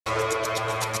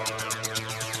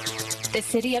The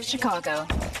city of Chicago,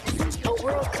 a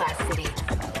world-class city,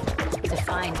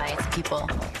 defined by its people.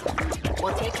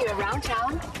 We'll take you around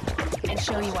town and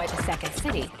show you why the second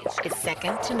city is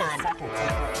second to none.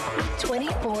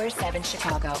 24/7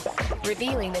 Chicago,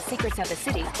 revealing the secrets of the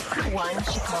city, one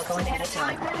Chicagoan at a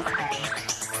time.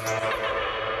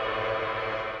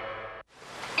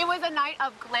 It was a night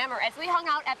of glamour as we hung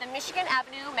out at the Michigan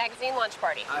Avenue magazine lunch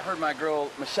party. I heard my girl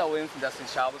Michelle Williams from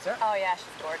Destiny's Child was there. Oh yeah,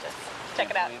 she's gorgeous. Check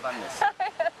it out. I missed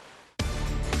it.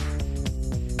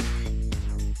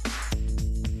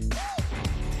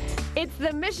 It's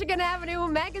the Michigan Avenue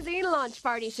magazine lunch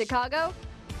party, Chicago.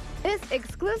 This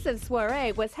exclusive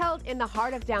soiree was held in the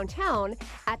heart of downtown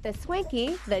at the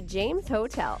swanky The James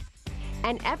Hotel.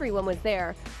 And everyone was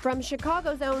there, from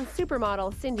Chicago's own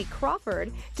supermodel Cindy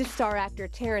Crawford to star actor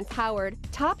Terrence Howard,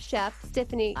 top chef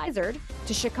Stephanie Izard,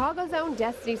 to Chicago's own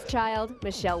Destiny's Child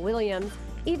Michelle Williams.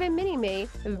 Even Mini-Me,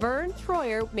 Vern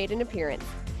Troyer made an appearance.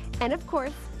 And of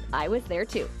course, I was there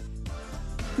too.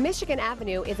 Michigan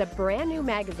Avenue is a brand new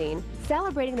magazine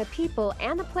celebrating the people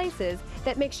and the places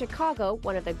that make Chicago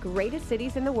one of the greatest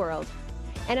cities in the world.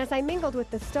 And as I mingled with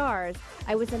the stars,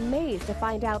 I was amazed to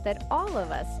find out that all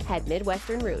of us had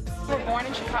Midwestern roots. We were born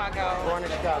in Chicago. Born in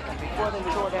Chicago. Before they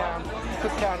tore down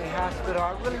Cook County Hospital,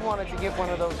 I really wanted to get one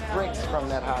of those bricks from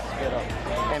that hospital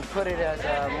and put it as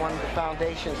one of the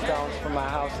foundation stones for my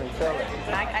house in Philly.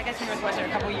 I guess you were Midwestern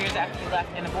a couple years after you left,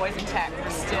 and the boys in tech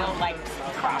were still like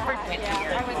Crawford went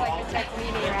here. I was like the tech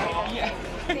meanie, right? Yeah.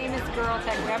 Famous girl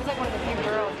tech. I was like one of the few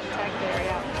girls in tech there,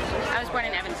 yeah. I was born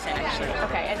in Evanston, actually.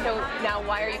 Okay, and so now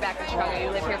why are you back in Chicago? You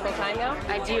live here full time now?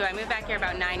 I do. I moved back here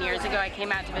about 9 years ago. I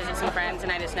came out to visit some friends,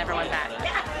 and I just never went back.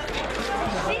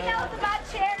 She knows about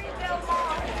Cherryville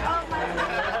Mall. Oh my God.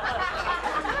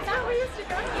 That's how we used to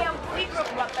go. Yeah, we grew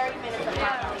up about 30 minutes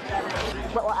apart from each other.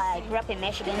 Well, I grew up in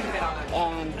Michigan,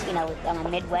 and you know, I'm a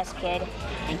Midwest kid,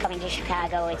 and coming to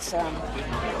Chicago, it's I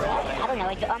don't know,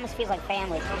 it almost feels like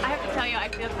family. I have to tell you, I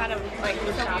feel kind of like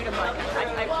so beautiful.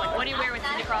 What do you wear with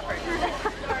Cindy Crawford?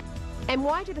 And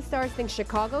why do the stars think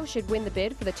Chicago should win the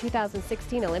bid for the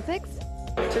 2016 Olympics?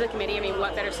 To the committee, I mean,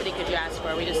 what better city could you ask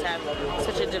for? We just have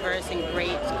such a diverse and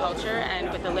great culture, and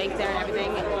with the lake there and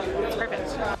everything, it's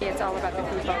perfect. It's all about the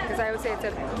people, because I would say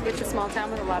it's a small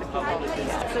town with a lot of people.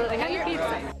 Absolutely. How do you people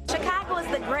say? Chicago is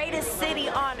the greatest city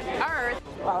on earth.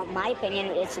 Well, in my opinion,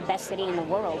 it's the best city in the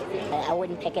world. I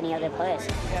wouldn't pick any other place.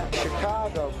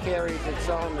 Chicago carries its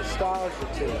own nostalgia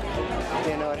to it.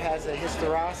 You know, it has a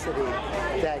historicity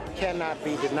that cannot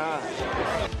be denied.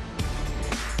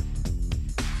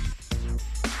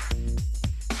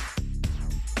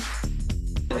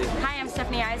 Hi, I'm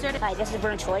Stephanie Izard. Hi, this is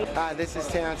Vern Troyer. Hi, this is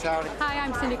Terrence Howard. Hi,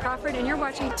 I'm Cindy Crawford, and you're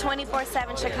watching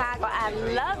 24/7 Chicago. I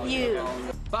love you.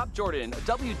 Bob Jordan, a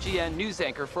WGN news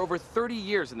anchor for over 30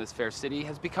 years in this fair city,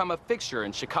 has become a fixture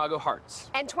in Chicago hearts.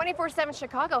 And 24/7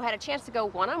 Chicago had a chance to go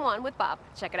one-on-one with Bob.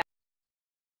 Check it out.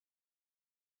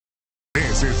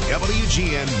 This is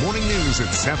WGN Morning News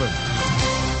at 7.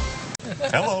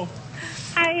 Hello.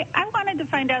 Hi, I wanted to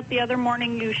find out, the other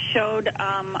morning you showed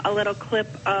a little clip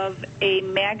of a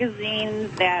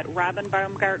magazine that Robin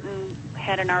Baumgarten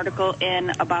had an article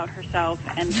in about herself,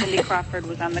 and Cindy Crawford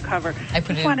was on the cover. I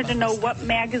just wanted to know what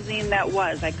magazine that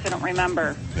was. I couldn't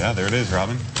remember. Yeah, there it is,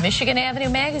 Robin. Michigan Avenue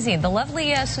Magazine. The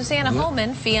lovely Susanna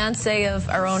Holman, fiance of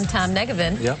our own Tom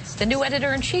Negevin, the new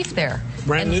editor-in-chief there.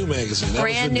 Brand new magazine. That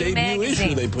brand was the new debut magazine.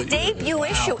 Issue they put debut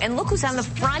issue. And look who's on the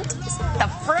front. The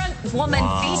front woman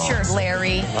featured,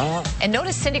 Larry. And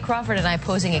notice Cindy Crawford and I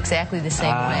posing exactly the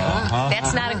same way.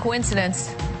 That's not a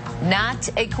coincidence. Not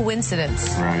a coincidence.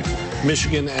 Right.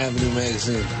 Michigan Avenue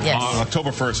Magazine. Yes. October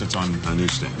 1st, it's on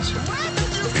newsstands.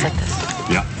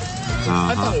 Yeah.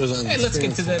 I thought it was on Hey, let's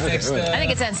get to that next. I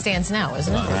think it's on stands now,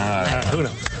 isn't it? Who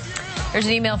knows? There's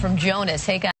an email from Jonas.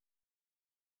 Hey, guys.